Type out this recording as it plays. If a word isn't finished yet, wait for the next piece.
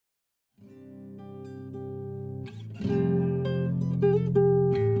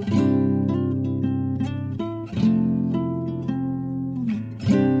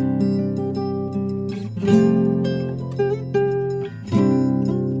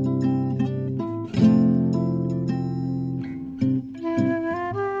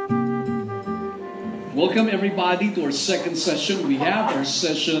Welcome everybody to our second session. We have our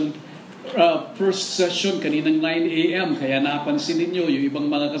session, first session kaninang 9 a.m. Kaya napansin ninyo, yung ibang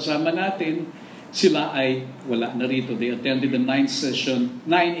mga kasama natin, sila ay wala na rito. They attended the 9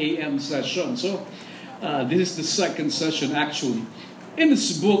 a.m. session. So, this is the second session actually. In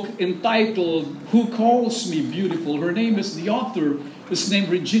this book entitled, Who Calls Me Beautiful? Her name is, the author is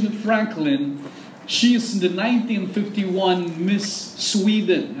named Regina Franklin. She is the 1951 Miss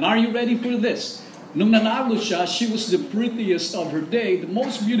Sweden. And are you ready for this? Nung nanalo siya, she was the prettiest of her day, the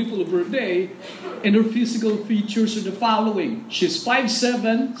most beautiful of her day, and her physical features are the following. She's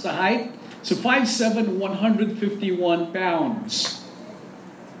 5'7" sa height, so 5'7", 151 pounds.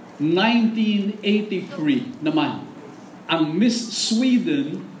 1983 naman, ang Miss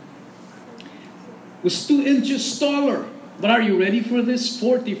Sweden was 2 inches taller. But are you ready for this?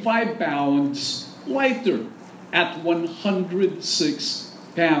 45 pounds lighter at 106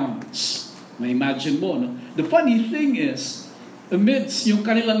 pounds. Imagine mo, no? The funny thing is, amidst yung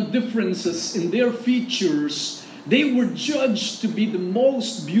kanilang differences in their features, they were judged to be the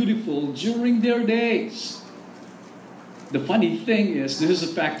most beautiful during their days. The funny thing is, this is a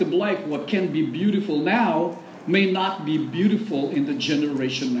fact of life. What can be beautiful now may not be beautiful in the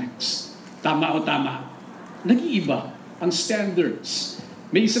generation next. Tama o tama? Nag-iiba ang standards.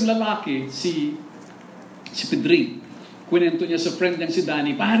 May isang lalaki, si Pedring. Kwento niya sa friend niyang si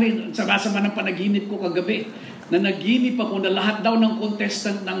Danny, pare, sama-sama ng panaginip ko kagabi, na naginip ako na lahat daw ng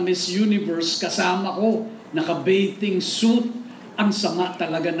contestant ng Miss Universe kasama ko, naka-bathing suit. Ang sama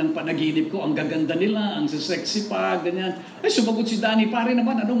talaga ng panaginip ko, ang gaganda nila, ang sexy pa, ganyan. Ay, sumagot si Danny, pare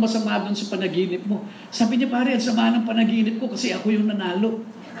naman, anong masama doon sa panaginip mo? Sabi niya, pare, ang sama ng panaginip ko kasi ako yung nanalo.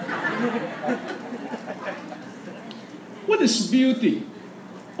 What is beauty?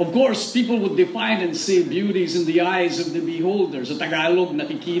 Of course, people would define and say beauty is in the eyes of the beholder. Sa Tagalog,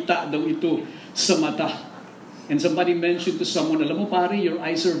 nakikita daw ito sa mata. And somebody mentioned to someone, alam mo pare, your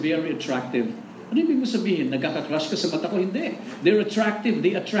eyes are very attractive. Ano ibig mo sabihin? Nagkaka-crush ka sa mata ko? Hindi. They're attractive.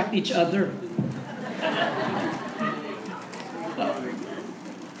 They attract each other.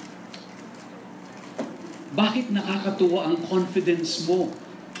 Bakit nakakatuwa ang confidence mo?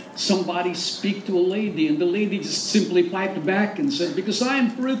 Somebody speak to a lady and the lady just simply piped back and said, because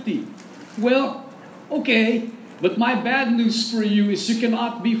I'm pretty. Well, okay, but my bad news for you is you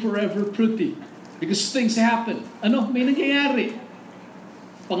cannot be forever pretty because things happen. Ano? May nangyayari.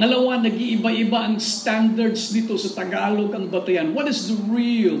 Pangalawa, nag-iiba-iba ang standards dito sa Tagalog ang batayan. What is the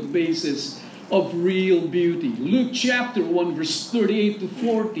real basis of real beauty? Luke chapter 1 verse 38 to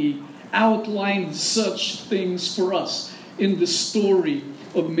 40 outlined such things for us in the story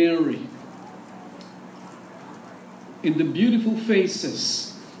of Mary. In the beautiful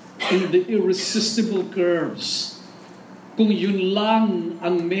faces, in the irresistible curves, kung yun lang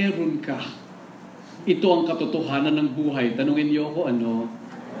ang meron ka, ito ang katotohanan ng buhay. Tanungin niyo ako, ano?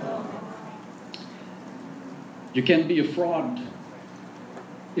 You can be a fraud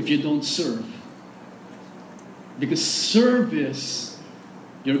if you don't serve. Because service,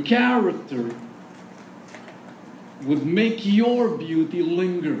 your character, would make your beauty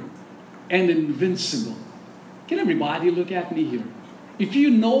linger and invincible. Can everybody look at me here? If you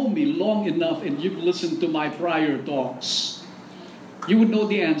know me long enough and you've listened to my prior talks, you would know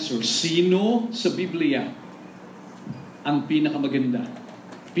the answer. Sino sa Biblia ang pinakamaganda,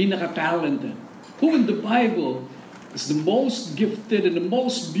 pinaka-talented? Who in the Bible is the most gifted and the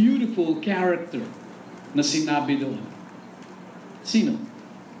most beautiful character na sinabi doon? Sino?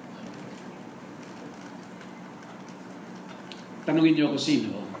 Tanungin niyo ako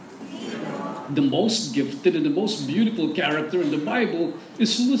sino? The most gifted and the most beautiful character in the Bible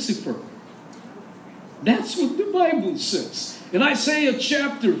is Lucifer. That's what the Bible says. In Isaiah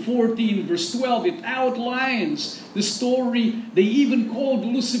chapter 14 verse 12, it outlines the story. They even called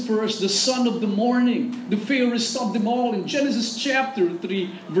Lucifer as the son of the morning, the fairest of them all. In Genesis chapter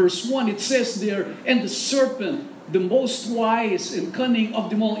 3 verse 1, it says there, and the serpent, the most wise and cunning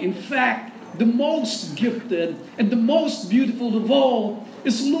of them all. In fact, the most gifted and the most beautiful of all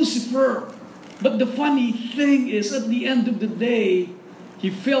is Lucifer. But the funny thing is, at the end of the day,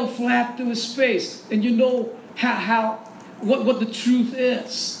 he fell flat to his face. And you know what the truth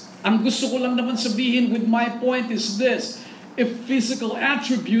is. Ang gusto ko lang naman sabihin with my point is this. If physical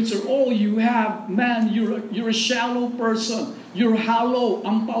attributes are all you have, man, you're a shallow person. You're hollow,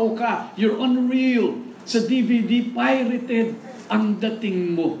 ampaw ka, you're unreal. Sa DVD, pirated ang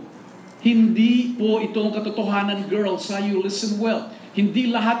dating mo. Hindi po itong katotohanan, girls, you listen well. Hindi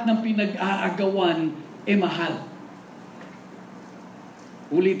lahat ng pinag-aagawan mahal.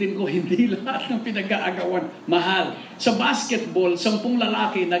 Ulitin ko, hindi lahat ng pinag-aagawan mahal. Sa basketball, 10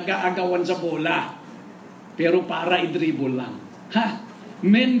 lalaki nag-aagawan sa bola. pero para i-dribble lang. Ha?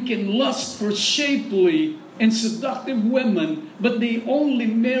 Men can lust for shapely and seductive women, but they only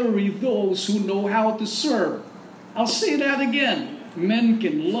marry those who know how to serve. I'll say that again. Men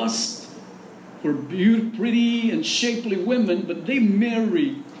can lust for beautiful, pretty and shapely women, but they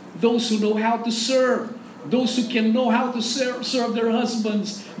marry those who know how to serve. Those who can know how to serve their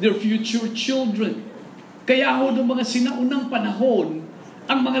husbands, their future children. Kaya ho ng mga sinaunang panahon,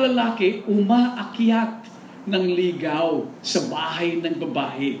 ang mga lalaki umaakyat ng ligaw sa bahay ng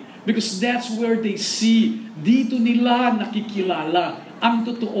babae. Because that's where they see, dito nila nakikilala ang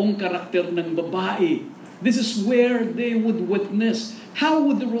totoong karakter ng babae. This is where they would witness how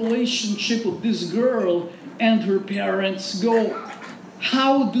would the relationship of this girl and her parents go.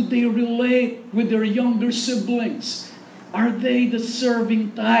 How do they relate with their younger siblings? Are they the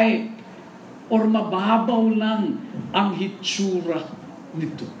serving type? Or mababaw lang ang hitsura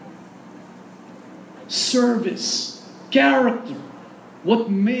nito? Service, character, what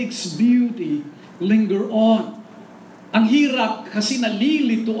makes beauty linger on. Ang hirap kasi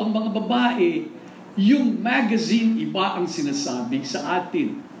nalilito ang mga babae, yung magazine, iba ang sinasabi sa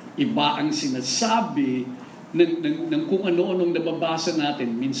atin. Iba ang sinasabi ng kung ano-anong nababasa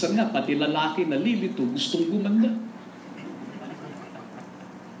natin. Minsan nga, pati lalaki nalilito, gustong gumanda.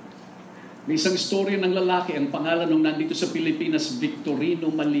 May isang storya ng lalaki, ang pangalan nung nandito sa Pilipinas, Victorino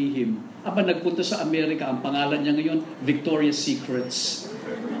Malihim. Aba, nagpunta sa Amerika, ang pangalan niya ngayon, Victoria's Secrets.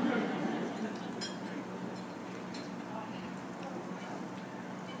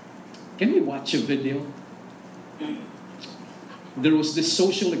 Can we watch a video? There was this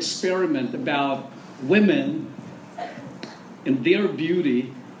social experiment about women and their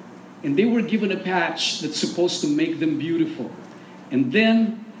beauty, and they were given a patch that's supposed to make them beautiful. And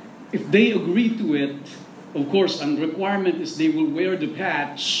then, if they agree to it, of course, ang requirement is they will wear the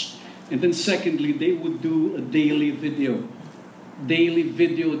patch, and then secondly, they would do a daily video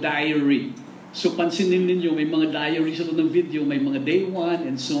diary. So pansinin ninyo, may mga diary sila ng video, may mga day one,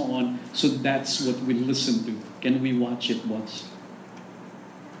 and so on. So that's what we listen to. Can we watch it once?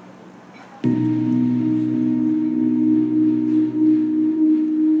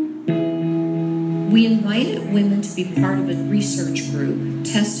 We invited women to be part of a research group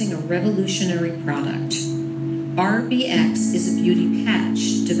testing a revolutionary product. RBX is a beauty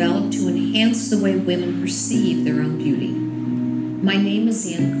patch developed to enhance the way women perceive their own beauty. My name is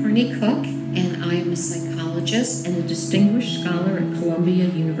Anne Carney Cook, and I am a psychologist and a distinguished scholar at Columbia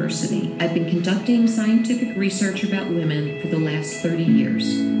University. I've been conducting scientific research about women for the last 30 years.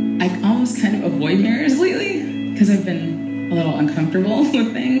 I almost kind of avoid mirrors lately because I've been a little uncomfortable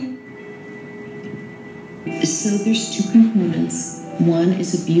with things. So there's two components. One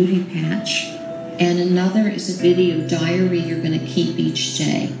is a beauty patch, and another is a video diary you're going to keep each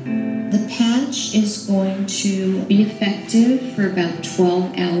day. The patch is going to be effective for about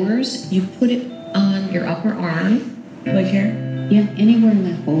 12 hours. You put it on your upper arm. Like here? Yeah, anywhere in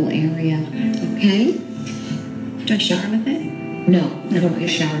that whole area. Okay? Do I shower with it? No, don't get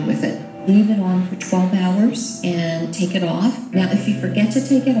showered with it. Leave it on for 12 hours and take it off. Now, if you forget to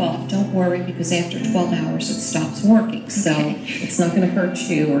take it off, don't worry, because after 12 hours it stops working. So it's not going to hurt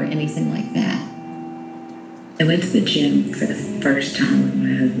you or anything like that. I went to the gym for the first time with my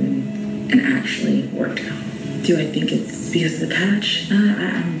husband and actually worked out. Do I think it's because of the patch?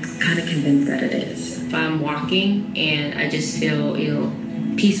 I'm kind of convinced that it is. If I'm walking and I just feel,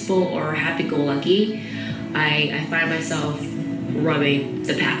 peaceful or happy-go-lucky, I find myself rubbing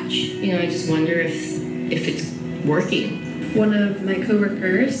the patch. I just wonder if it's working. One of my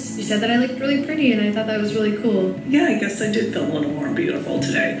coworkers, she said that I looked really pretty, and I thought that was really cool. Yeah, I guess I did feel a little more beautiful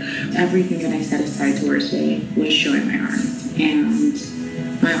today. Everything that I set aside to wear today was showing my arms.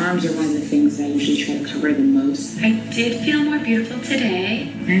 And my arms are one of the things that I usually try to cover the most. I did feel more beautiful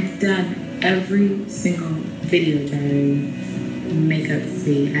today. I've done every single video diary, makeup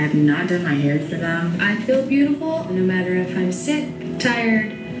fee. I have not done my hair for them. I feel beautiful no matter if I'm sick,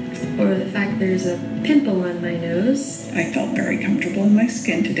 tired, or the fact there's a pimple on my nose. I felt very comfortable in my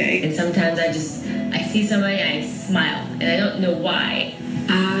skin today. And sometimes I see somebody and I smile, and I don't know why.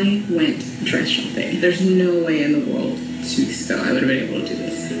 I went dress shopping. There's no way in the world 2 weeks ago I would have been able to do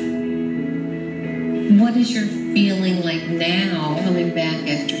this. What is your feeling like now coming back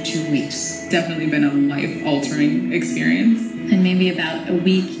after 2 weeks? Definitely been a life-altering experience. And maybe about a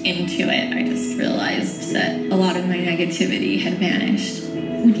week into it, I just realized that a lot of my negativity had vanished.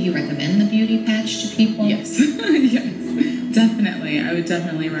 Would you recommend the beauty patch to people? Yes, yes, definitely. I would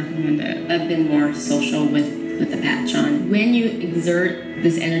definitely recommend it. I've been more social with the patch on. When you exert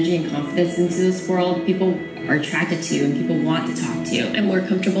this energy and confidence into this world, people are attracted to you and people want to talk to you. I'm more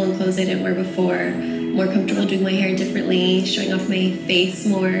comfortable in clothes I didn't wear before. more comfortable doing my hair differently, showing off my face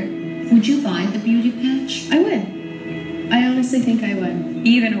more. Would you buy the beauty patch? I would. I honestly think I would.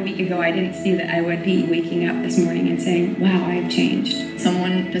 Even a week ago, I didn't see that I would be waking up this morning and saying, wow, I've changed.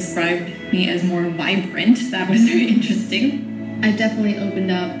 Someone described me as more vibrant. That was very interesting. I've definitely opened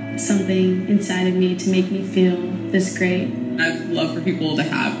up something inside of me to make me feel this great. I'd love for people to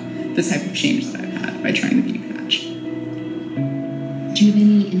have the type of change that I've had by trying the beauty patch. Do you have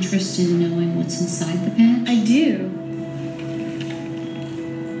any interest in knowing what's inside the patch? I do.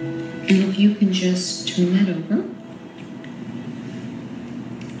 And if you can just turn that over.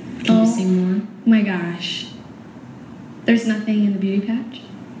 Can you say more? My gosh. There's nothing in the beauty patch?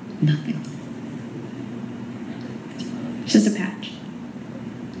 Nothing. It's just a patch.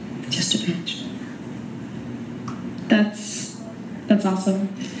 Just a patch. That's awesome.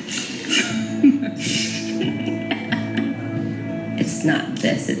 It's not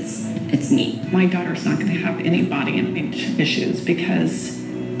this, it's me. My daughter's not going to have any body image issues because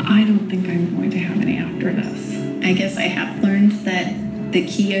I don't think I'm going to have any after this. I guess I have learned that the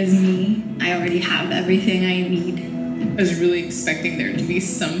key is me. I already have everything I need. I was really expecting there to be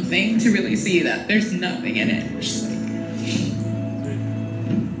something to really see that there's nothing in it. Just like,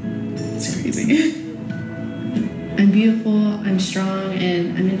 it's crazy. I'm beautiful, I'm strong,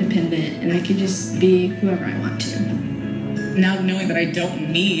 and I'm independent, and I can just be whoever I want to. Now knowing that I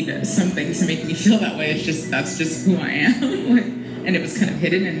don't need something to make me feel that way, that's just who I am. And it was kind of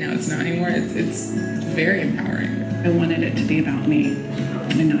hidden, and now it's not anymore. It's very empowering. I wanted it to be about me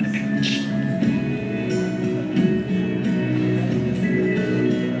and not a patch.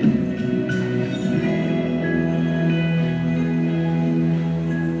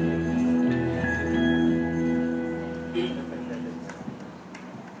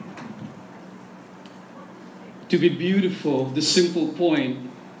 To be beautiful, the simple point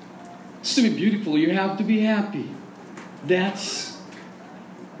is to be beautiful, you have to be happy. That's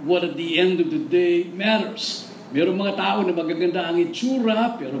what at the end of the day matters. Merong mga tao na magaganda ang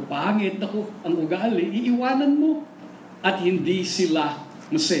itsura, pero pangit ang ugali, iiwanan mo at hindi sila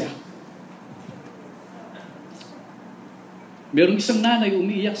masaya. Merong isang nanay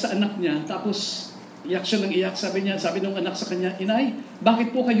umiiyak sa anak niya, tapos iyak siya ng iyak, sabi ng anak sa kanya, "Inay,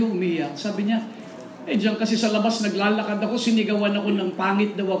 bakit po kayo umiiyak?" Sabi niya, diyan kasi sa labas naglalakad ako, sinigawan ako ng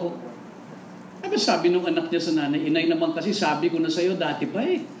pangit daw ako. Sabi nung anak niya sa nanay, "Inay naman kasi sabi ko na sa'yo dati pa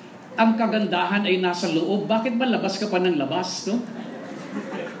ang kagandahan ay nasa loob. Bakit ba labas ka pa ng labas?" No?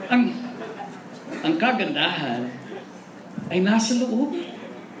 Ang kagandahan ay nasa loob.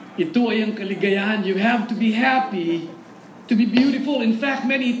 Ito ay ang kaligayahan. You have to be happy to be beautiful. In fact,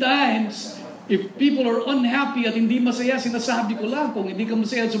 many times, if people are unhappy at hindi masaya, sinasabi ko lang, kung hindi ka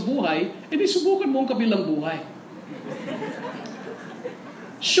masaya sa buhay, edi subukan mo ang kabilang buhay.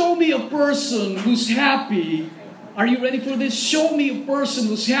 Show me a person who's happy. Are you ready for this? Show me a person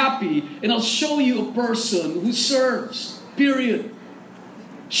who's happy, and I'll show you a person who serves. Period.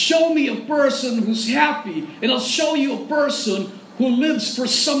 Show me a person who's happy, and I'll show you a person who lives for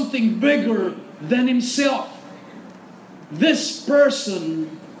something bigger than himself. This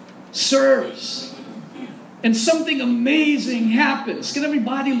person serves. And something amazing happens. Can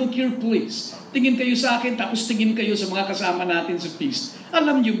everybody look here, please? Tingin kayo sa akin, tapos tingin kayo sa mga kasama natin sa feast.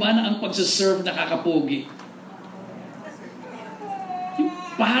 Alam niyo ba na ang pagsaserve nakakapogi? Yung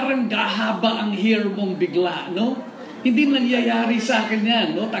parang gahaba ang hair mong bigla, no? Hindi nangyayari sa akin yan,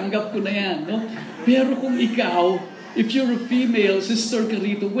 no? Tanggap ko na yan, no? Pero kung ikaw, if you're a female, Sister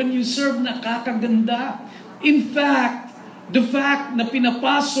Carito, when you serve, nakakaganda. In fact, the fact na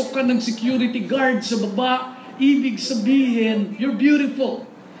pinapasok ka ng security guard sa baba, ibig sabihin, you're beautiful.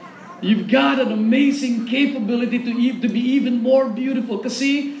 You've got an amazing capability to be even more beautiful.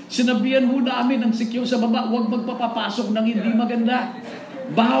 Kasi sinabihan ho namin ng secure sa baba, huwag magpapapasok ng hindi maganda.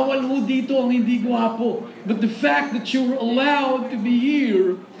 Bawal ho dito ang hindi gwapo. But the fact that you're allowed to be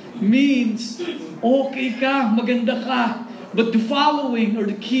here means okay ka, maganda ka. But the following are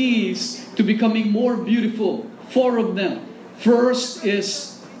the keys to becoming more beautiful. 4 of them. First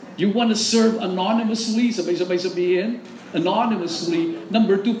is, you want to serve anonymously, sabay-sabay sabihin, anonymously.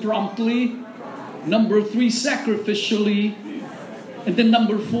 Number 2, promptly. Number 3, sacrificially. And then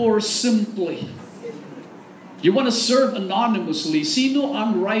number 4, simply. You want to serve anonymously. Sino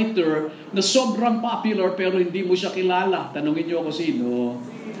ang writer na sobrang popular pero hindi mo siya kilala? Tanungin niyo ako sino.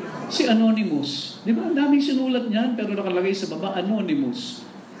 Si Anonymous. Di ba? Ang daming sinulat niyan pero nakalagay sa baba, Anonymous.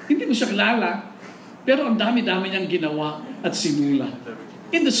 Hindi mo siya kilala. Pero ang dami-dami niyang ginawa at sinula.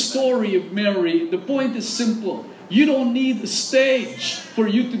 In the story of Mary, the point is simple. You don't need a stage for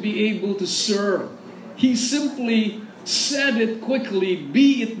you to be able to serve. He simply said it quickly,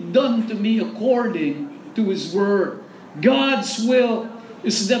 be it done to me according to His word. God's will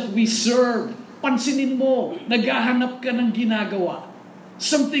is that we serve. Pansinin mo, naghahanap ka ng ginagawa.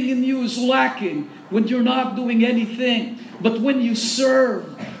 Something in you is lacking when you're not doing anything. But when you serve,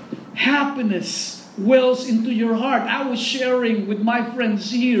 happiness wells into your heart. I was sharing with my friends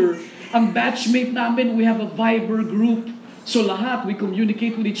here, ang batchmate namin, we have a Viber group. So lahat, we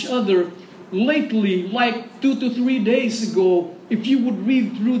communicate with each other. Lately, like 2 to 3 days ago, if you would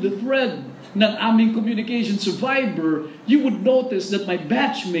read through the thread ng aming communication sa Viber, you would notice that my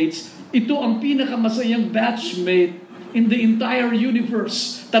batchmates, ito ang pinakamasayang batchmate in the entire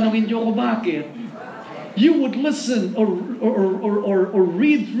universe. Tanungin niyo ko bakit? You would listen or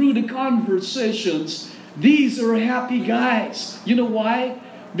read through the conversations. These are happy guys. You know why?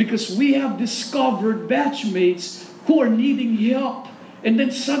 Because we have discovered batchmates who are needing help. And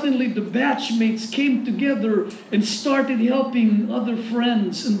then suddenly the batchmates came together and started helping other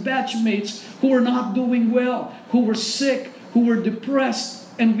friends and batchmates who were not doing well, who were sick, who were depressed.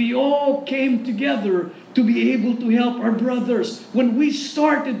 And we all came together to be able to help our brothers. When we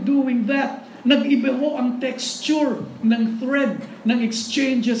started doing that, nag-iba ho ang texture ng thread ng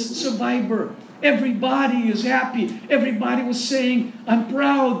exchanges sa Viber. Everybody is happy. Everybody was saying, I'm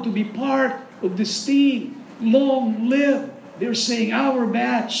proud to be part of this team. Long live. They're saying our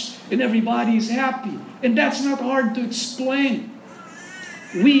batch, and everybody is happy. And that's not hard to explain.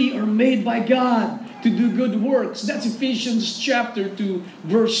 We are made by God to do good works. That's Ephesians chapter 2,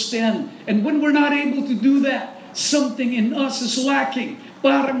 verse 10. And when we're not able to do that, something in us is lacking.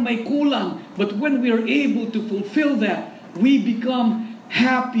 Parang may kulang. But when we are able to fulfill that, we become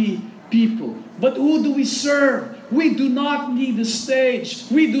happy people. But who do we serve? We do not need a stage.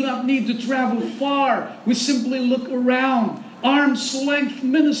 We do not need to travel far. We simply look around. Arm's length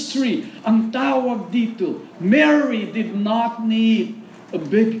ministry ang tawag dito. Mary did not need a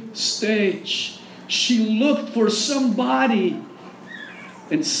big stage. She looked for somebody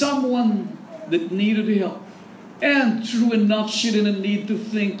and someone that needed help. And true enough, she didn't need to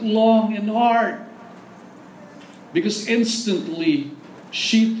think long and hard. Because instantly,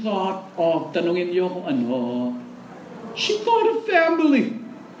 she thought of, tanungin niyo kung ano, she thought of family.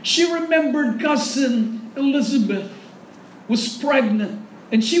 She remembered cousin Elizabeth was pregnant.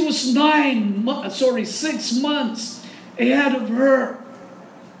 And she was 6 months ahead of her.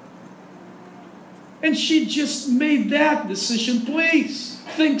 And she just made that decision. Please,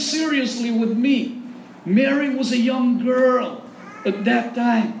 think seriously with me. Mary was a young girl at that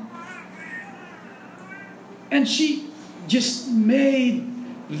time. And she just made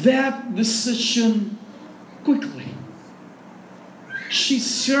that decision quickly. She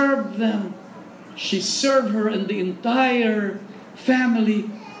served them. She served her and the entire family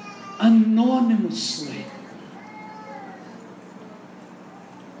anonymously.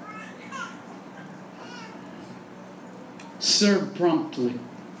 Serve promptly.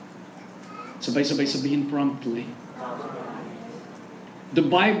 Sabay-sabay sabihin promptly. The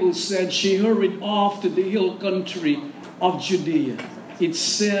Bible said she hurried off to the hill country of Judea. It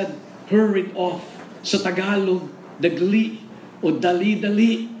said, hurried off. Sa Tagalog, dagli o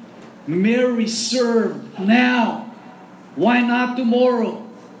dali-dali. Mary served now. Why not tomorrow?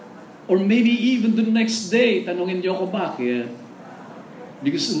 Or maybe even the next day. Tanungin niyo ko bakit?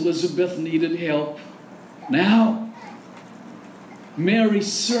 Because Elizabeth needed help now. Mary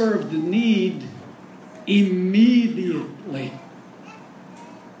served the need immediately.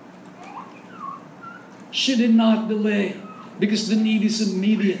 She did not delay because the need is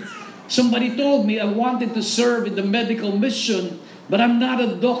immediate. Somebody told me I wanted to serve in the medical mission, but I'm not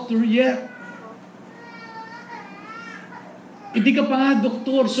a doctor yet. Hindi ka pa nga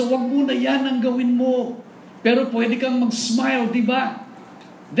doktor, so wag muna yan ang gawin mo. Pero pwede kang mag-smile, di ba?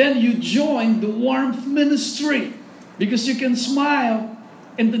 Then you join the warmth ministry because you can smile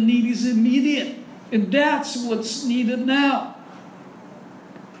and the need is immediate. And that's what's needed now.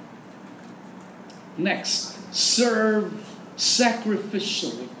 Next, serve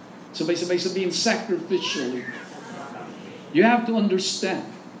sacrificially. Sabay-sabay sabihin, sacrificially. You have to understand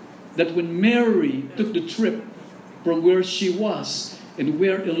that when Mary took the trip from where she was and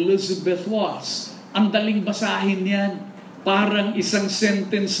where Elizabeth was, ang daling basahin yan. Parang isang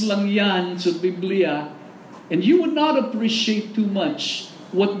sentence lang yan sa Biblia. And you would not appreciate too much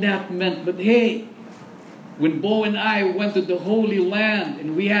what that meant. But hey, when Bo and I went to the Holy Land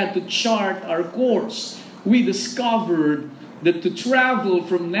and we had to chart our course, we discovered that to travel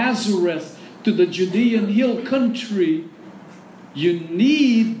from Nazareth to the Judean hill country, you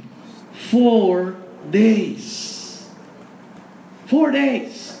need 4 days. 4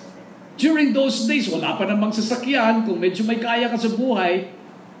 days. During those days, wala pa namang sasakyan. Kung medyo may kaya ka sa buhay,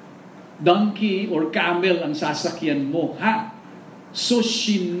 donkey or camel ang sasakyan mo. Ha? So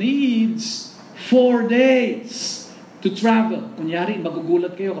she needs 4 days to travel. Kunyari,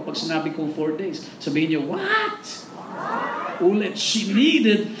 magugulat kayo kapag sinabi ko 4 days. Sabihin niyo, what? Ulit, she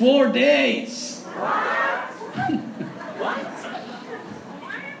needed 4 days.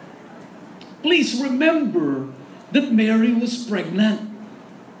 Please remember that Mary was pregnant.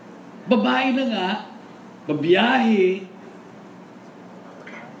 Babae na nga, babiyahe,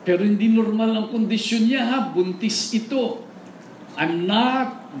 pero hindi normal ang kondisyon niya, ha? Buntis ito. I'm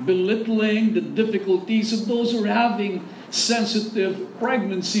not belittling the difficulties of those who are having sensitive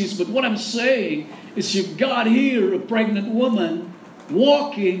pregnancies, but what I'm saying is you've got here a pregnant woman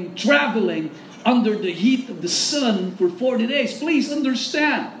walking, traveling under the heat of the sun for 40 days. Please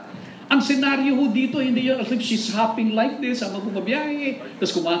understand. Ang senaryo ho dito, hindi yun as if she's hopping like this, habang bumabiyahe,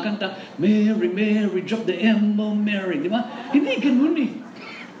 tapos kumakanta, Mary, Mary, drop the M of Mary. Di ba? Hindi ganun eh.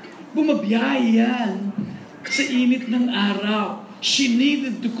 Bumabiyahe yan sa init ng araw. She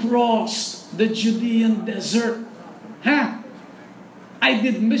needed to cross the Judean desert. Ha? I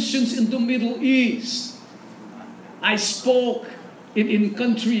did missions in the Middle East. I spoke in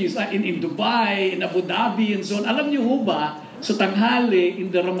countries, in Dubai, in Abu Dhabi, and so on. Alam niyo ho ba, sa tanghali,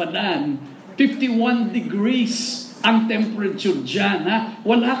 in the Ramadan, 51 degrees ang temperature dyan. Ha?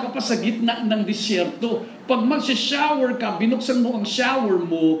 Wala ka pa sa gitna ng disyerto. Pag mag-shower ka, binuksan mo ang shower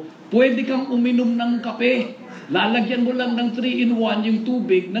mo, pwede kang uminom ng kape. Lalagyan mo lang ng 3-in-1 yung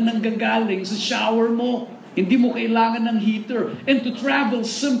tubig na nanggagaling sa shower mo. Hindi mo kailangan ng heater. And to travel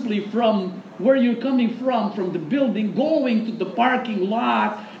simply from where you're coming from the building, going to the parking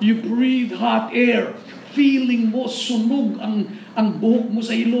lot, you breathe hot air. Feeling mo, sunog ang buhok mo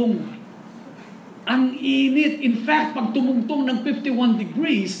sa ilong. Ang init. In fact, pag tumungtong ng 51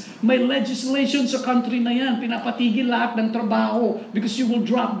 degrees, may legislation sa country na yan. Pinapatigil lahat ng trabaho because you will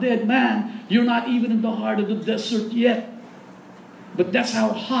drop dead. Man, you're not even in the heart of the desert yet. But that's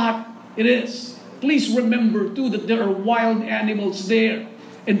how hot it is. Please remember, too, that there are wild animals there.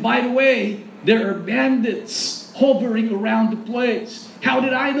 And by the way, there are bandits hovering around the place. How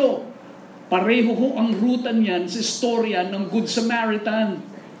did I know? Pareho ho ang ruta niyan sa istorya ng Good Samaritan.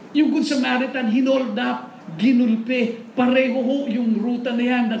 Yung Good Samaritan, hinold up, ginulpe. Pareho ho yung ruta na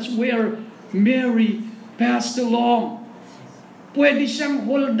yan. That's where Mary passed along. Pwede siyang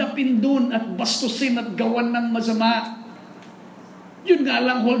hold upin dun at bastusin at gawan ng masama. Yun nga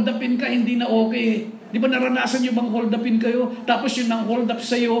lang, hold upin ka, hindi na okay. Di ba naranasan nyo bang hold upin kayo? Tapos yun ang hold up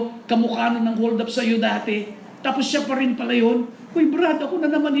sa'yo, kamukha nun ang hold up sa'yo dati. Tapos siya pa rin pala yun. Uy, Brad, ako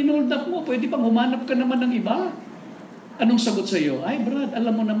na naman in-hold up mo. Pwede pang humanap ka naman ng iba. Anong sagot sa'yo? Ay, Brad,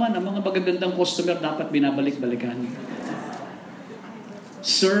 alam mo naman, ang mga magagandang customer dapat binabalik-balikan.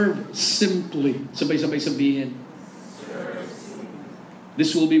 Serve simply. Sabay-sabay sabihin.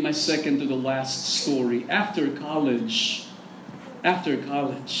 This will be my second to the last story. After college,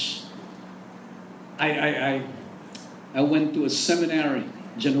 I went to a seminary.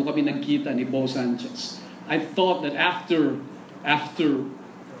 Diyan ho kami nagkita ni Bo Sanchez. I thought that after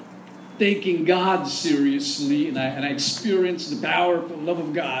taking God seriously, and I experienced the powerful love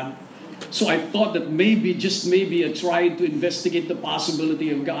of God, so I thought that just maybe I tried to investigate the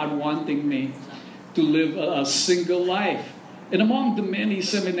possibility of God wanting me to live a single life. And among the many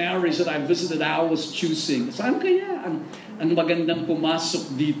seminaries that I visited, I was choosing, saan kaya ang magandang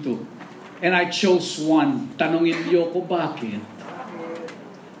pumasok dito? And I chose one. Tanungin niyo ko bakit?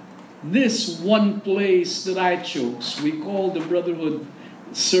 This one place that I chose, we call the Brotherhood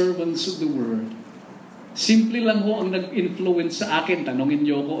Servants of the Word. Simple lang ho ang nag-influence sa akin. Tanungin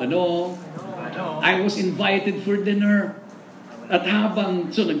niyo ko, ano? I was invited for dinner. At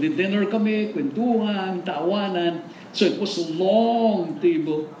so nagdi-dinner kami, kwentuhan, tawanan. So it was a long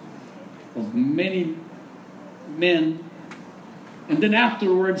table of many men. And then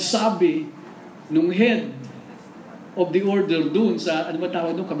afterwards, sabi, nung head of the order dun sa, ano ba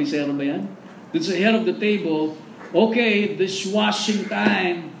tawag doon? Kabisero ba yan? Dun sa head of the table, okay, dishwashing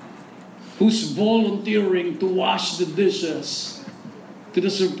time. Who's volunteering to wash the dishes? To the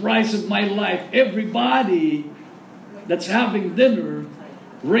surprise of my life, everybody that's having dinner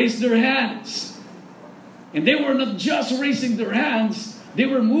raised their hands. And they were not just raising their hands, they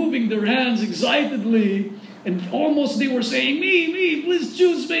were moving their hands excitedly, and almost they were saying, me, please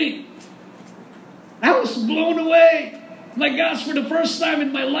choose me. I was blown away. My gosh, for the first time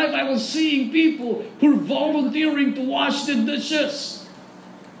in my life, I was seeing people who were volunteering to wash the dishes.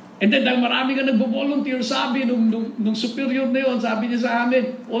 And then, dahil marami ka nagbo-volunteer, sabi nung superior na yun, sabi niya sa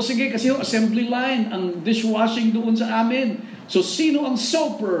amin, o sige, kasi yung assembly line, ang dishwashing doon sa amin. So, sino ang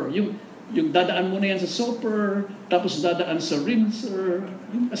soaper? Yung dadaan mo na yan sa soaper, tapos dadaan sa rinser,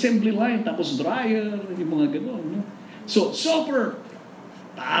 yung assembly line, tapos dryer, yung mga gano'n. No? So, soaper,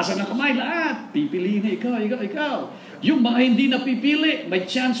 taasan ng kamay lahat. Pipiliin na ikaw. Yung mga hindi napipili, may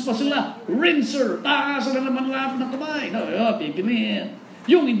chance pa sila. Rinser, taasan na naman lahat ng kamay. No, pipiliin.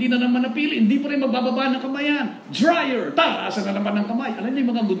 Yung hindi na naman napili, hindi pa rin magbababa ng kamayan. Dryer, taasan na naman ng kamay. Alam niyo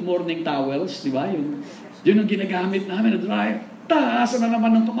yung mga good morning towels, di ba? Yun ang ginagamit namin na dryer. Taasan na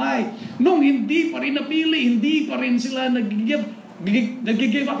naman ng kamay. Nung hindi pa rin napili, hindi pa rin sila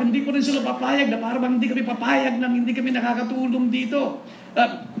nag-give up, hindi pa rin sila papayag na parang hindi kami papayag nang hindi kami nakakatulong dito.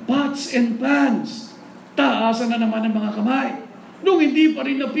 Pots and pans, taasan na naman ng mga kamay. Nung hindi pa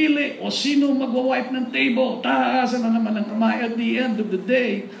rin napili, o sino magwa-wipe ng table, taasan na naman ng kamay. At the end of the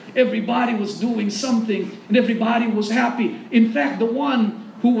day, everybody was doing something and everybody was happy. In fact, the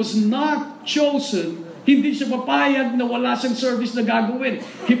one who was not chosen, hindi siya papayag na wala siyang service na gagawin.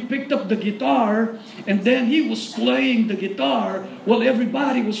 He picked up the guitar and then he was playing the guitar while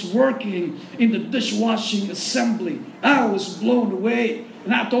everybody was working in the dishwashing assembly. I was blown away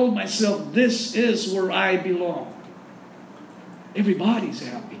and I told myself, this is where I belong. Everybody's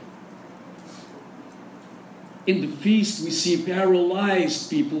happy. In the feast, we see paralyzed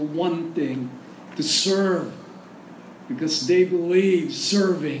people wanting to serve because they believe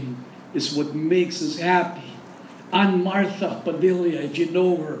serving is what makes us happy. Aunt Martha Padilla, if you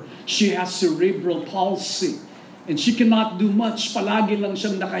know her, she has cerebral palsy. And she cannot do much. Palagi lang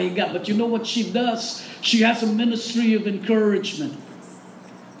siyang nakahiga. But you know what she does? She has a ministry of encouragement.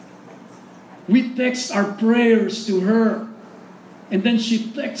 We text our prayers to her. And then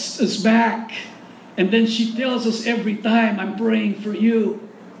she texts us back. And then she tells us every time, I'm praying for you.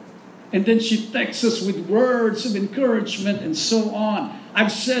 And then she texts us with words of encouragement and so on. I've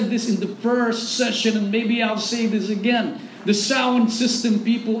said this in the first session and maybe I'll say this again. The sound system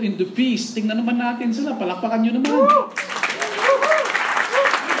people in the feast, tingnan naman natin sila, palakpakan nyo naman.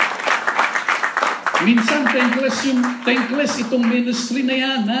 Minsan, thankless itong ministry na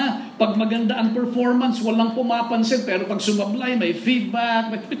yan, ha? Pag maganda ang performance, walang pumapansin. Pero pag sumablay, may feedback,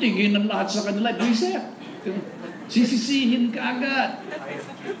 may pitigin ng lahat sa kanila. Reset. Sisisihin ka agad.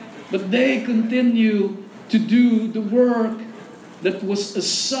 But they continue to do the work that was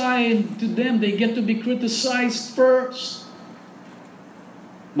assigned to them. They get to be criticized first.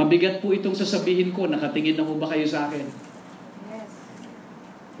 Mabigat po itong sasabihin ko. Nakatingin na po ba kayo sa akin? Yes.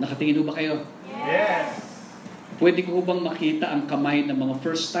 Nakatingin po ba kayo? Yes. Pwede ko bang makita ang kamay ng mga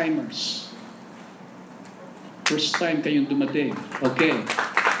first-timers? First time kayong dumating. Okay.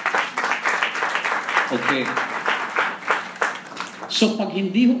 Okay. So pag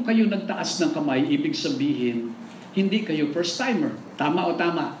hindi ho kayo nagtaas ng kamay, ibig sabihin, hindi kayo first-timer. Tama o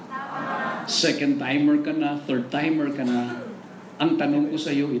tama? Tama. Second-timer ka na, third-timer ka na. Ang tanong ko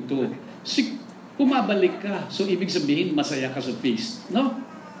sa iyo ito, pumabalik ka. So ibig sabihin, masaya ka sa feast. No?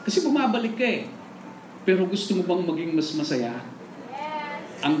 Kasi bumabalik ka eh. Pero gusto mo bang maging mas masaya?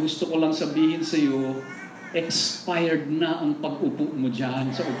 Yes. Ang gusto ko lang sabihin sa iyo, expired na ang pag-upo mo dyan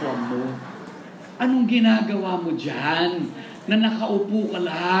sa upuan mo. Anong ginagawa mo dyan na nakaupo ka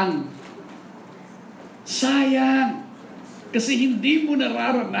lang? Sayang. Kasi hindi mo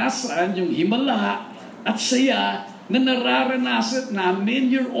nararanasan yung himala at saya na nararanasan namin.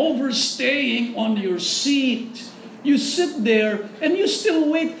 You're overstaying on your seat. You sit there and you still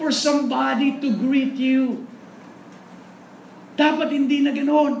wait for somebody to greet you. Dapat hindi na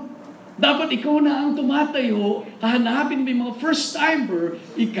ganoon. Dapat ikaw na ang tumatayo, hahanapin mo yung mga first-timer,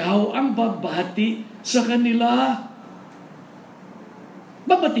 ikaw ang babati sa kanila.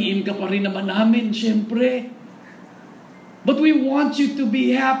 Babatiin ka pa rin naman namin, siyempre. But we want you to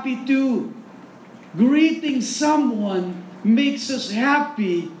be happy too. Greeting someone makes us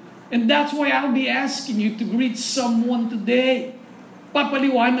happy. And that's why I'll be asking you to greet someone today.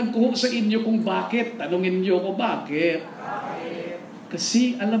 Papaliwanag ko sa inyo kung bakit. Tanungin niyo ko bakit.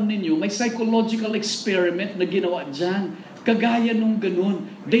 Kasi alam ninyo, may psychological experiment na ginawa dyan. Kagaya nung ganun.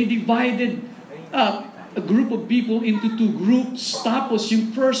 They divided a group of people into two groups. Tapos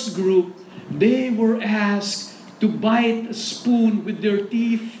yung first group, they were asked to bite a spoon with their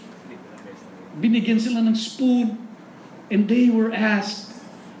teeth. Binigyan sila ng spoon. And they were asked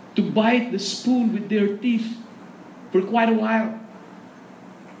to bite the spoon with their teeth for quite a while.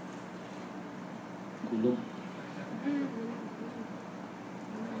 Gulo.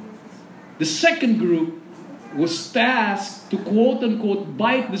 The second group was tasked to quote-unquote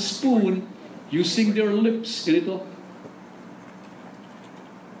bite the spoon using their lips. Ganito.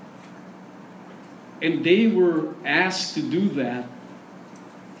 And they were asked to do that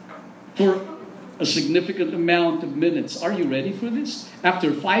for a significant amount of minutes. Are you ready for this? After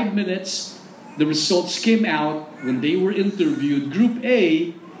 5 minutes, the results came out when they were interviewed. Group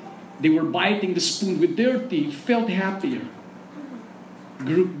A, they were biting the spoon with their teeth, felt happier.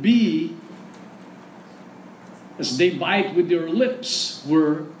 Group B, as they bite with their lips,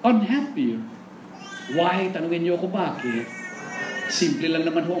 were unhappier. Why? Tanungin niyo ako bakit? Simple lang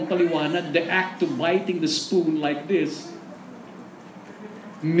naman ho ang paliwanag. The act of biting the spoon like this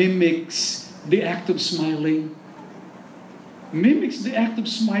mimics the act of smiling. Mimics the act of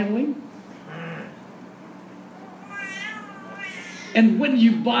smiling. And when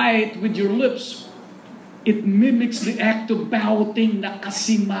you bite with your lips, it mimics the act of pouting,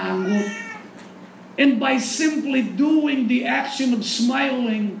 nakasimangot. And by simply doing the action of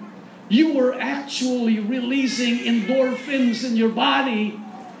smiling, you are actually releasing endorphins in your body,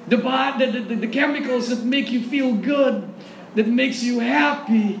 the chemicals that make you feel good, that makes you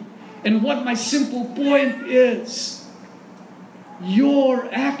happy. And what my simple point is, your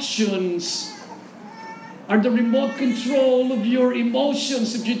actions are the remote control of your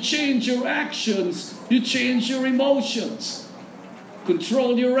emotions. If you change your actions, you change your emotions.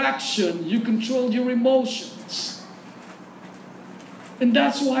 Control your action, you control your emotions. And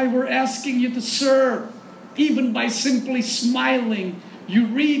that's why we're asking you to serve. Even by simply smiling, you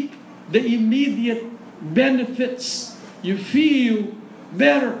reap the immediate benefits. You feel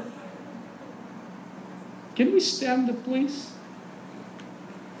better. Can we stand up, please?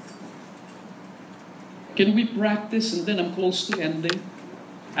 Can we practice? And then I'm close to ending.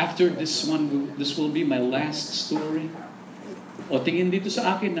 After this one, this will be my last story. O tingin dito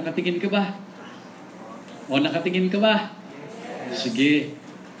sa akin, nakatingin ka ba? O nakatingin ka ba? Sige.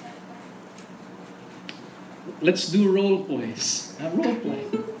 Let's do role plays. Role play.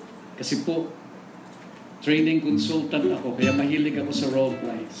 Kasi po, training consultant ako, kaya mahilig ako sa role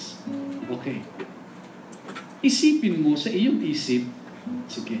plays. Okay. Isipin mo sa iyong isip,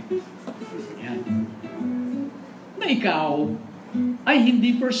 sige, yan, na ikaw ay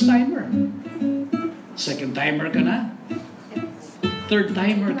hindi first-timer. Second-timer ka na.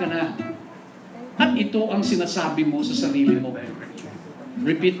 Third-timer ka na. At ito ang sinasabi mo sa sarili mo.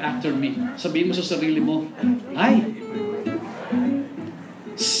 Repeat after me. Sabihin mo sa sarili mo, ay,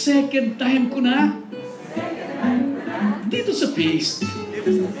 second time ko na dito sa feast.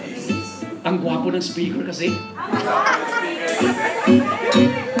 Ang gwapo ng speaker kasi.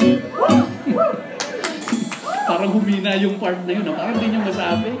 Parang humina yung part na yun. Parang hindi niyo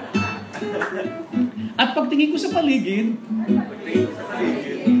masabi. At pagtingin ko sa paligid,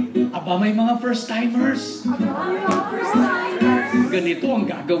 aba, may mga first-timers. Ganito ang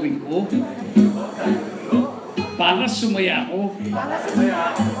gagawin ko. Para sumaya ako.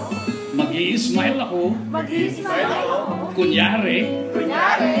 Mag-i-smile ako. Kunyari,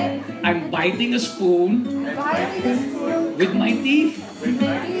 I'm biting a spoon with my teeth.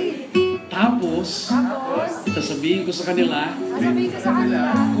 Tapos, sasabihin ko sa kanila,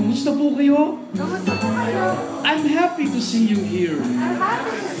 kumusta po kayo? I'm happy to see you here.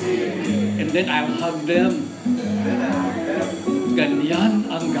 And then I'll hug them.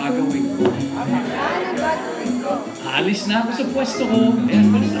 Ganyan ang gagawin ko. Alis na ako sa pwesto ko. Ayan,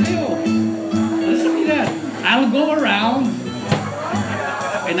 alis na kayo. Alis na kayo. I'll go around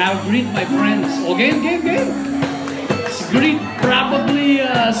and I'll greet my friends. Okay. Greet probably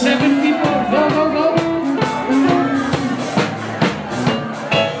 7 people. Go.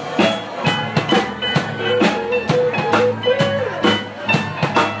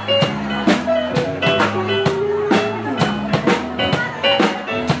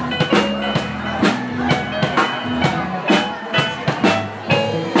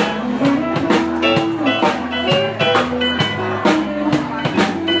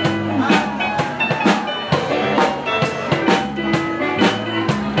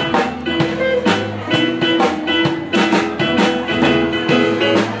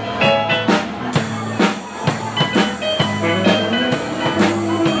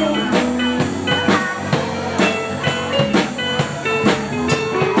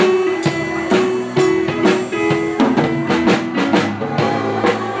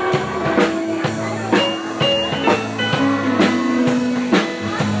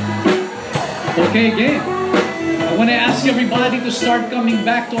 Okay, again. I want to ask everybody to start coming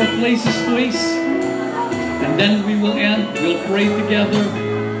back to our places, please. And then we will end. We'll pray together.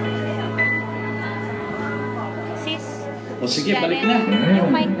 Sis, O sige, balik na.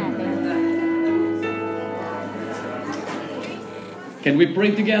 yung mic natin. Can we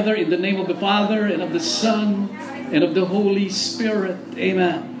pray together in the name of the Father and of the Son and of the Holy Spirit?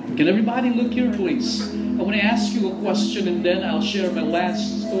 Amen. Can everybody look here, please? I want to ask you a question and then I'll share my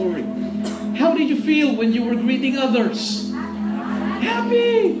last story. How did you feel when you were greeting others?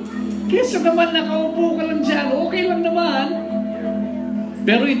 Happy! Kesa naman nakaupo ka lang dyan, okay lang naman.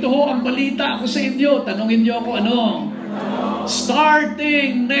 Pero ito ho ang balita ko sa inyo. Tanungin niyo ako ano?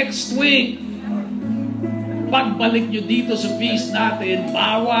 Starting next week, pagbalik nyo dito sa feast natin,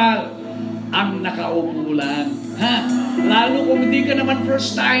 bawal ang nakaupo lang. Ha? Lalo kung hindi ka naman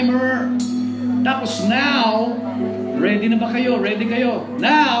first timer. Tapos now, ready na ba kayo? Ready kayo?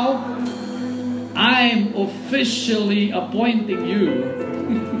 Now, I'm officially appointing you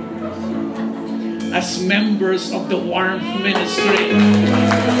as members of the Warmth Ministry.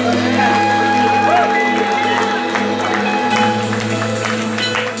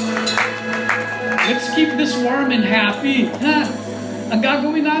 Let's keep this warm and happy. Ha? Ang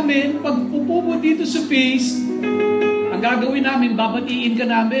gagawin namin, pag pupupo dito sa feast, ang gagawin namin, babatiin ka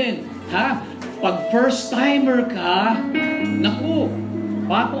namin. Ha? Pag first timer ka, naku,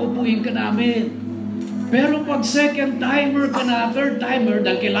 papaupuin ka namin. Pero pag second timer ka na, third timer,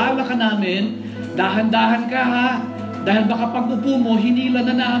 dahil kilala ka namin, dahan-dahan ka ha. Dahil baka pag upo mo, hinila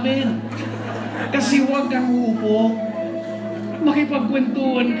na namin. Kasi huwag kang uupo.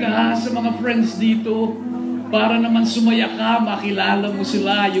 Makipagkwentuhan ka sa mga friends dito para naman sumaya ka, makilala mo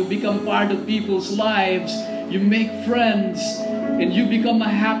sila. You become part of people's lives. You make friends and you become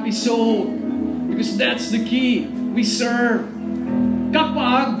a happy soul. Because that's the key. We serve.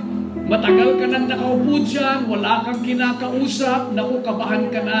 Kapag matagal ka nang nakaupo dyan, wala kang kinakausap, naku,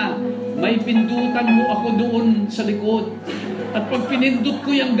 kabahan ka na. May pindutan mo ako doon sa likod. At pag pinindot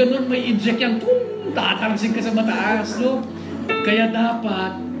ko yung ganun, may eject yan, tatalsik ka sa mataas, no? Kaya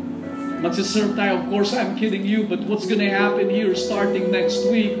dapat magsiserve tayo. Of course, I'm kidding you, but what's gonna happen here starting next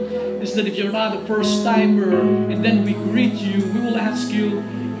week is that if you're not a first-timer and then we greet you, we will ask you,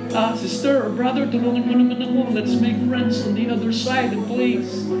 sister or brother, tulungan mo naman ako. Let's make friends on the other side. And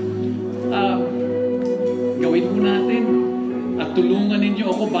please, gawin mo natin. At tulungan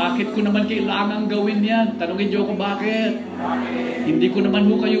ninyo ako. Bakit ko naman kailangan gawin yan? Tanungin niyo ako bakit? Hindi ko naman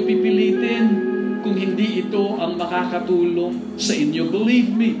ho kayo pipilitin kung hindi ito ang makakatulong sa inyo.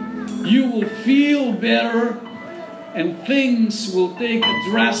 Believe me, you will feel better and things will take a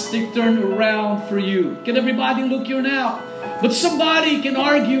drastic turn around for you. Can everybody look here now? But somebody can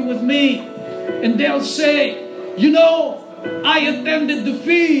argue with me and they'll say, you know, I attended the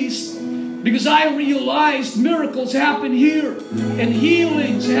feast because I realized miracles happen here and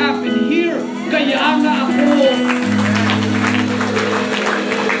healings happen here. Kaya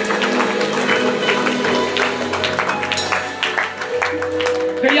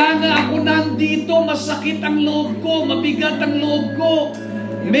nga ako nandito, masakit ang loob ko, mabigat ang loob ko.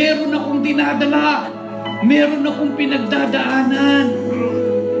 Meron akong dinadala, meron akong pinagdadaanan.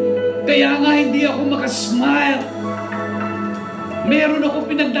 Kaya nga hindi ako makasmile. Meron akong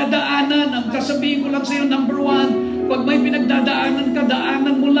pinagdadaanan. Ang sasabihin ko lang sa iyo, number one, pag may pinagdadaanan ka,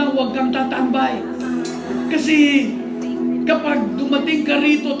 daanan mo lang, huwag kang tatambay. Kasi kapag dumating ka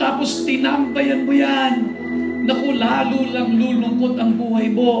rito tapos tinambayan mo yan, naku, lalo lang lulungkot ang buhay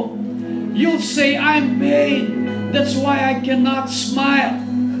mo. You'll say, I'm pain. That's why I cannot smile.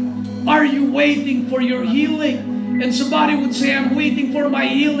 Are you waiting for your healing? And somebody would say, I'm waiting for my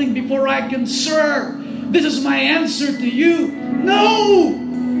healing before I can serve. This is my answer to you. No!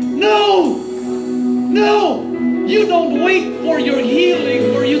 No! No! You don't wait for your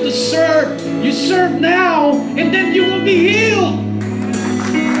healing for you to serve. You serve now, and then you will be healed.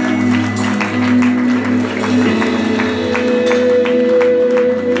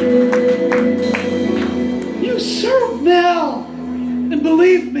 Serve now, and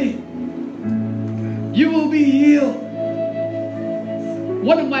believe me, you will be healed.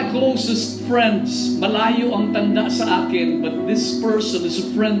 One of my closest friends, malayo ang tanda sa akin, but this person is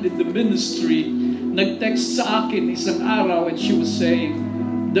a friend in the ministry, nag-text sa akin isang araw and she was saying,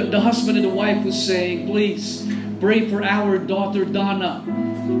 the husband and the wife was saying, please pray for our daughter Donna.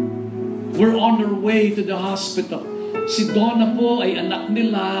 We're on our way to the hospital. Si Donna po ay anak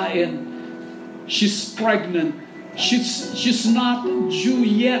nila and she's pregnant. She's not due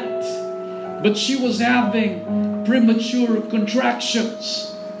yet, but she was having premature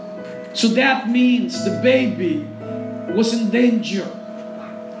contractions. So that means the baby was in danger.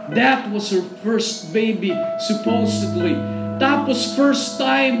 That was her first baby, supposedly. Tapos first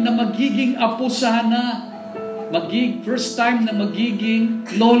time na magiging apo sana. First time na magiging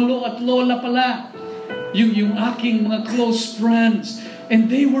lolo at lola pala. Yung aking mga close friends. And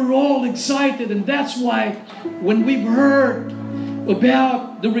they were all excited. And that's why when we've heard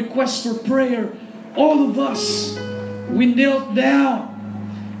about the request for prayer, all of us, we knelt down.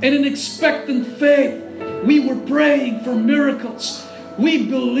 And in expectant faith, we were praying for miracles. We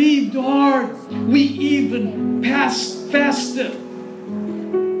believed hard. We even fasted.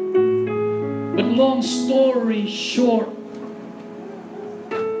 But long story short,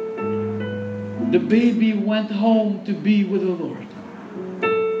 the baby went home to be with the Lord.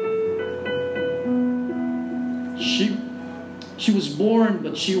 She was born,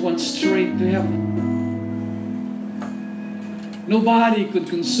 but she went straight to heaven. Nobody could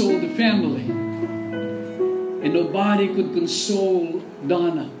console the family. And nobody could console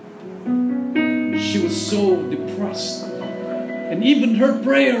Donna. She was so depressed. And even her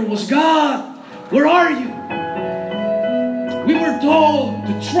prayer was, God, where are you? We were told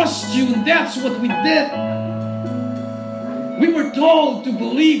to trust you, and that's what we did. We were told to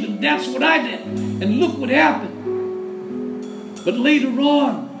believe, and that's what I did. And look what happened. But later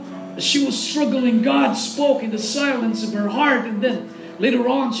on, as she was struggling, God spoke in the silence of her heart. And then later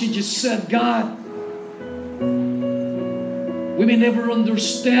on, she just said, God, we may never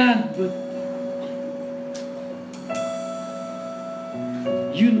understand, but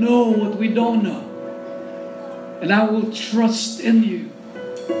you know what we don't know. And I will trust in you.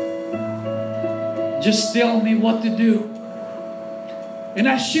 Just tell me what to do. And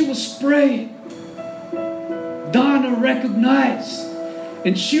as she was praying, Donna recognized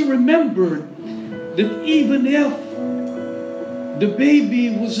and she remembered that even if the baby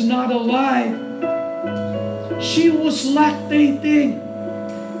was not alive, she was lactating.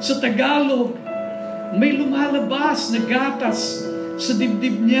 Sa Tagalog, may lumalabas na gatas sa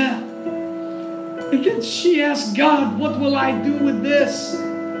dibdib niya. And then she asked God, what will I do with this?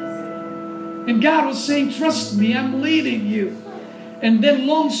 And God was saying, trust me, I'm leading you. And then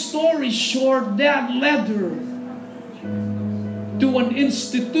long story short, that led her to an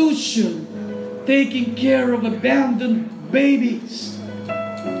institution taking care of abandoned babies.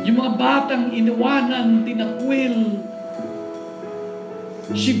 Yung mga batang iniwanan, tinakwil.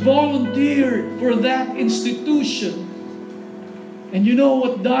 She volunteered for that institution. And you know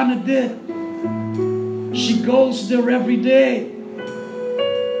what Donna did? She goes there every day.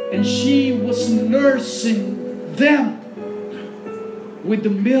 And she was nursing them with the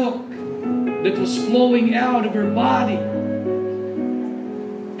milk that was flowing out of her body.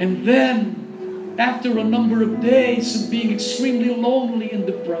 And then, after a number of days of being extremely lonely and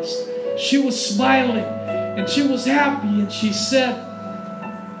depressed, she was smiling and she was happy, and she said,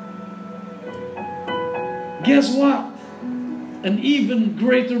 guess what? An even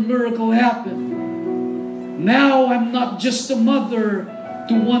greater miracle happened. Now I'm not just a mother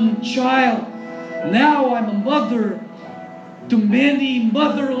to one child. Now I'm a mother to many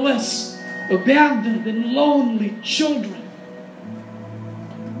motherless, abandoned, and lonely children.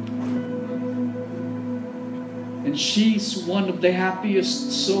 And she's one of the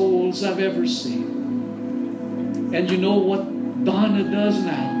happiest souls I've ever seen. And you know what Donna does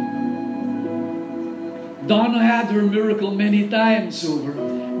now? Donna had her miracle many times over.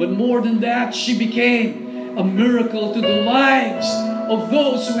 But more than that, she became a miracle to the lives of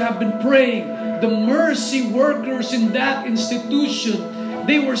those who have been praying. The mercy workers in that institution,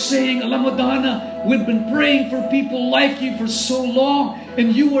 they were saying, alam mo Donna, we've been praying for people like you for so long,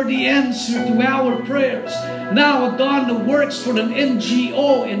 and you are the answer to our prayers. Now Donna works for an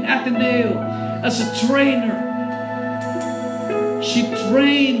NGO in Ateneo as a trainer. She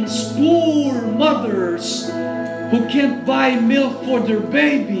trains poor mothers who can't buy milk for their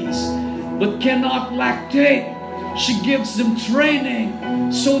babies but cannot lactate. She gives them training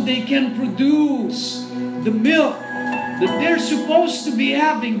so they can produce the milk that they're supposed to be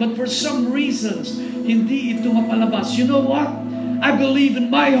having, but for some reasons, hindi ito mapalabas. You know what? I believe in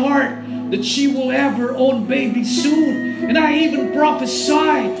my heart that she will have her own baby soon. And I even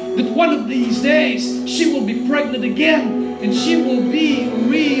prophesy that one of these days, she will be pregnant again, and she will be a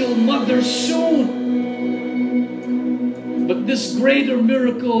real mother soon. But this greater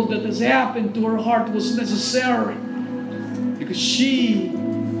miracle that has happened to her heart was necessary, because she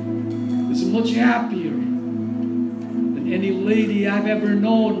is much happier than any lady I've ever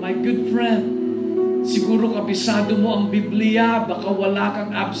known. My good friend, siguro kabisado mo ang Biblia, baka wala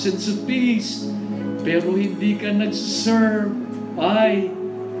kang absence of peace, pero hindi ka nag-serve. Ay,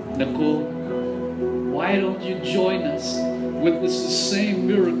 nako, why don't you join us, witness the same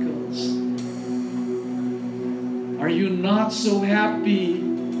miracles? Are you not so happy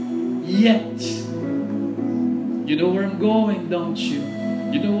yet? You know where I'm going, don't you?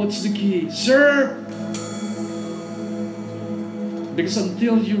 You know what's the key? Serve! Because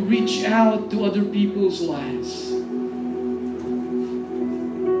until you reach out to other people's lives.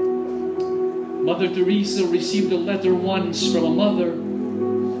 Mother Teresa received a letter once from a mother,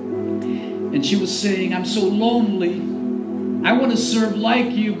 and she was saying, I'm so lonely. I want to serve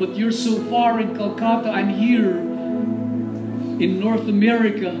like you, but you're so far in Calcutta. I'm here in North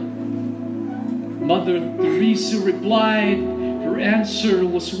America. Mother Teresa replied. Her answer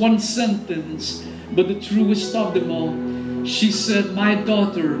was one sentence, but the truest of them all. She said, "My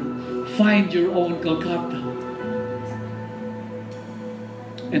daughter, find your own Calcutta."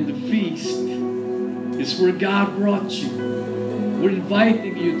 And the feast is where God brought you. We're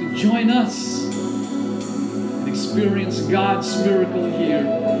inviting you to join us and experience God's miracle here.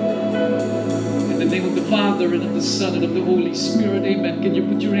 In the name of the Father, and of the Son, and of the Holy Spirit, amen. Can you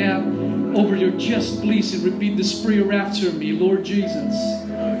put your hand over your chest, please, and repeat this prayer after me? Lord Jesus,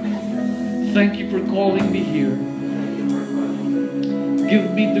 thank you for calling me here.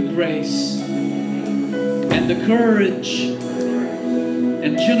 Give me the grace and the courage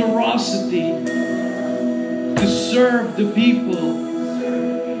and generosity to serve the people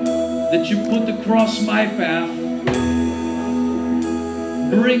that you put across my path.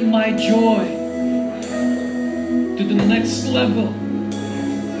 Bring my joy to the next level.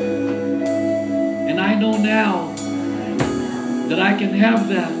 And I know now that I can have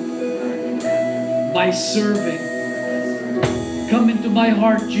that by serving. Come into my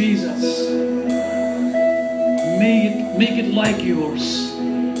heart, Jesus. Make it like yours.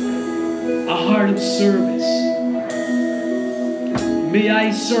 A heart of service. May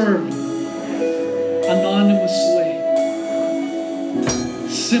I serve anonymously,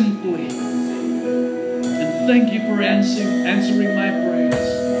 simply. And thank you for answering my prayers.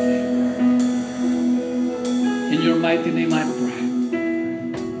 In your mighty name I pray.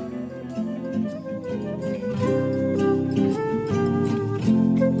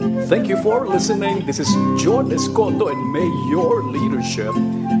 Thank you for listening. This is John Escoto, and may your leadership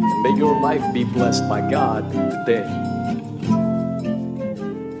and may your life be blessed by God today.